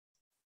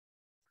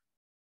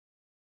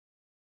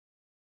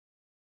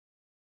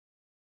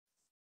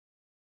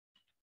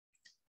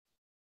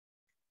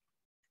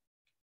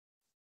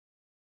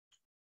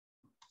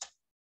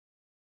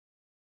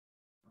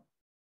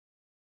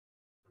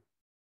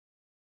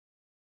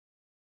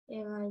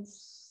Hey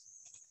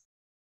guys,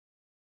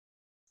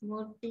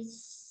 what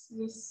is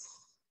this?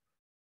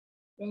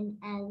 When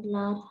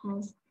Azlar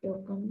has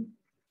broken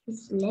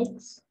his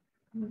legs.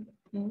 Okay.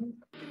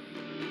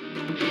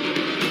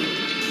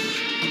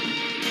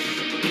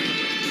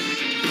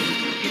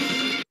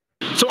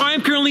 So I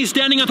am currently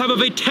standing on top of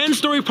a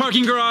 10-story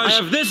parking garage. I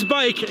have this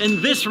bike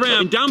and this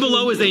ramp, and down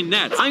below is a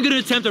net. I'm gonna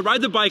attempt to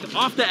ride the bike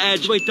off the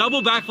edge, do a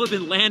double backflip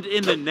and land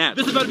in the net.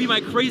 This is about to be my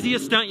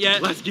craziest stunt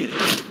yet. Let's get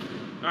it.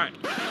 All right,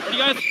 ready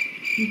guys?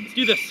 Let's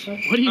do this. What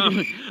are you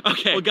doing?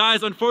 Okay, well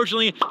guys,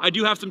 unfortunately, I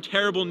do have some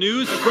terrible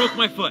news. I broke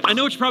my foot. I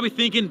know what you're probably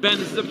thinking, Ben,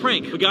 this is a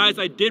prank. But guys,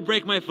 I did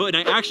break my foot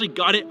and I actually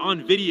got it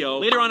on video.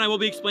 Later on, I will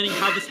be explaining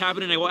how this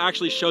happened and I will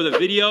actually show the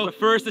video. But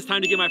first, it's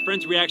time to get my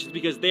friends' reactions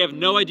because they have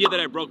no idea that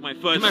I broke my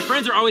foot. And my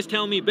friends are always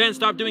telling me, Ben,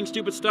 stop doing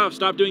stupid stuff.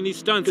 Stop doing these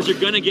stunts because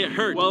you're gonna get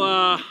hurt.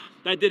 Well,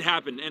 that did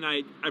happen, and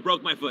I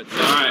broke my foot. So.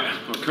 All right,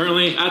 I'm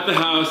currently at the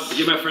house to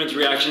get my friends'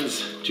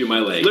 reactions to my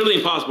leg. Literally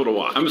impossible to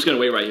walk. I'm just gonna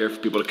wait right here for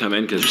people to come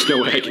in because there's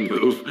no way I can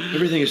move.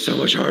 Everything is so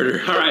much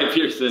harder. All right,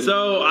 Pearson.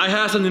 So I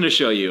have something to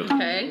show you.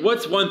 Okay.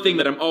 What's one thing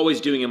that I'm always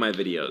doing in my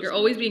videos? You're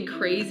always being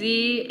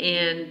crazy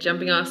and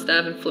jumping off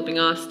stuff and flipping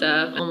off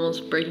stuff,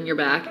 almost breaking your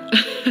back.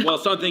 Well,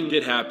 something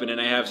did happen,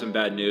 and I have some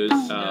bad news.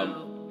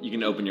 No. You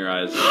can open your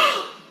eyes.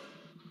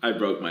 I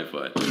broke my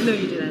foot. No,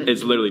 you didn't.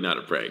 It's literally not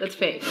a prank. That's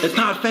fake. It's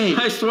not fake.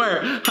 I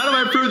swear. How do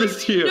I prove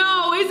this to you?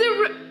 No, is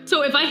it?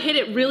 So if I hit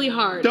it really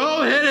hard.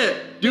 Don't hit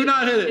it. Do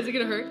not hit it. Is it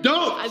gonna hurt?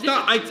 Don't.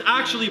 Stop. I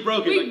actually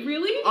broke it. Wait,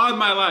 really? On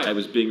my life. I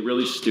was being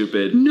really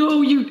stupid.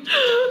 No, you.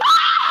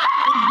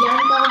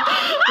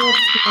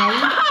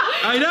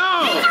 I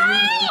know. It's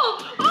real!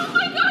 Oh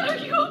my god, are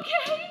you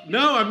okay?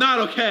 No, I'm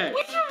not okay.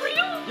 Wait, for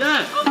real?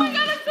 Yes. Oh my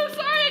god, I'm so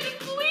sorry. I didn't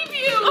believe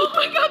you. Oh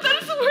my god,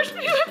 that is the worst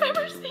video I've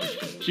ever seen.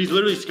 She's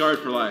literally scarred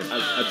for life.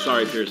 I'm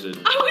sorry, Pearson.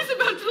 I was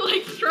about to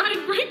like try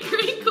and break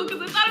your ankle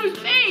because I thought it was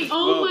fake.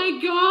 Oh my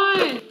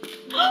god.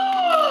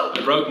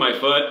 I broke my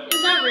foot.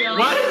 Is that real?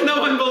 Why does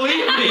no one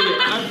believe me?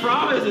 I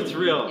promise it's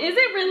real. Is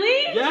it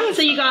really? Yes.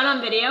 So you got it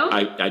on video?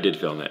 I did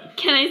film it.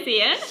 Can I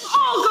see it?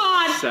 Oh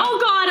god! Sad. Oh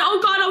god! Oh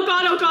god! Oh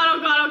god! Oh god! Oh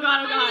god! Oh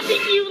god! Oh god! I didn't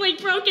think you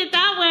like broke it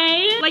that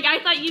way. Like I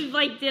thought you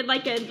like did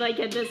like a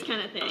this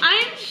kind of thing.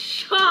 I'm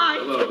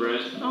shocked. Hello,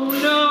 Brent. Oh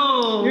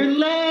no! Your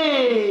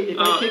leg! If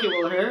I kick it,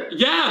 will it hurt?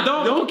 Yeah,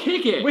 don't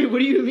kick it. Wait, what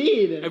do you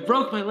mean? I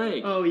broke my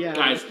leg. Oh yeah.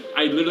 Guys,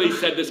 I literally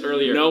said this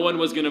earlier. No one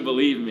was gonna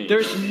believe me.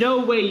 There's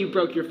no way you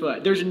broke your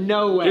foot. There's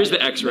no way. Here's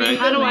the X-ray.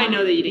 How do I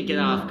know that you didn't get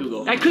it off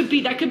Google? That could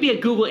be a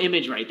Google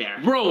image right there.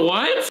 Bro,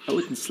 what? Oh,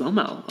 it's in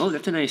slow-mo. Oh,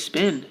 that's a nice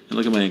spin. And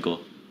look at my ankle.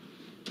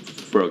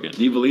 Broken.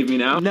 Do you believe me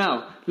now?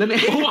 No. Let me.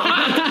 What?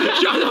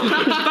 Shut up!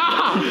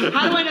 Stop!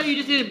 How do I know you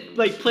just didn't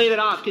like play that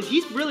off? Because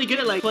he's really good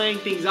at like playing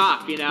things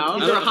off, you know?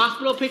 Is there a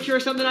hospital picture or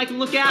something I can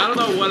look at? I don't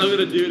know what I'm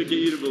gonna do to get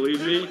you to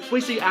believe me.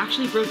 Wait, so you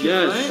actually broke your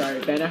Yes. foot? Sorry,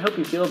 Ben. I hope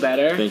you feel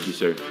better. Thank you,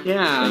 sir.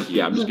 Yeah. Thank you.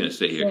 Yeah, I'm just gonna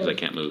sit here because I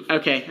can't move.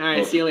 Okay. All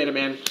right. See you later,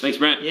 man. Thanks,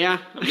 Brent. Yeah.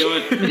 I'm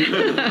going.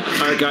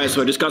 Alright guys,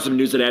 so I just got some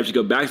news that I have to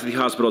go back to the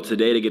hospital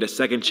today to get a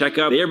second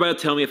checkup. They about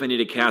to tell me if I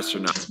need a cast or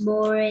not.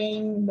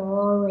 Boring. I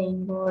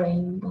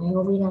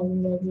hope you guys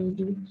like the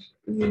video.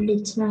 If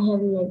it's not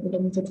heavy, like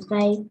button,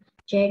 subscribe,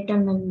 share,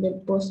 turn on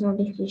the post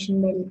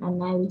notification bell,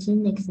 and I will see you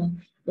next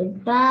time.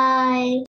 Goodbye.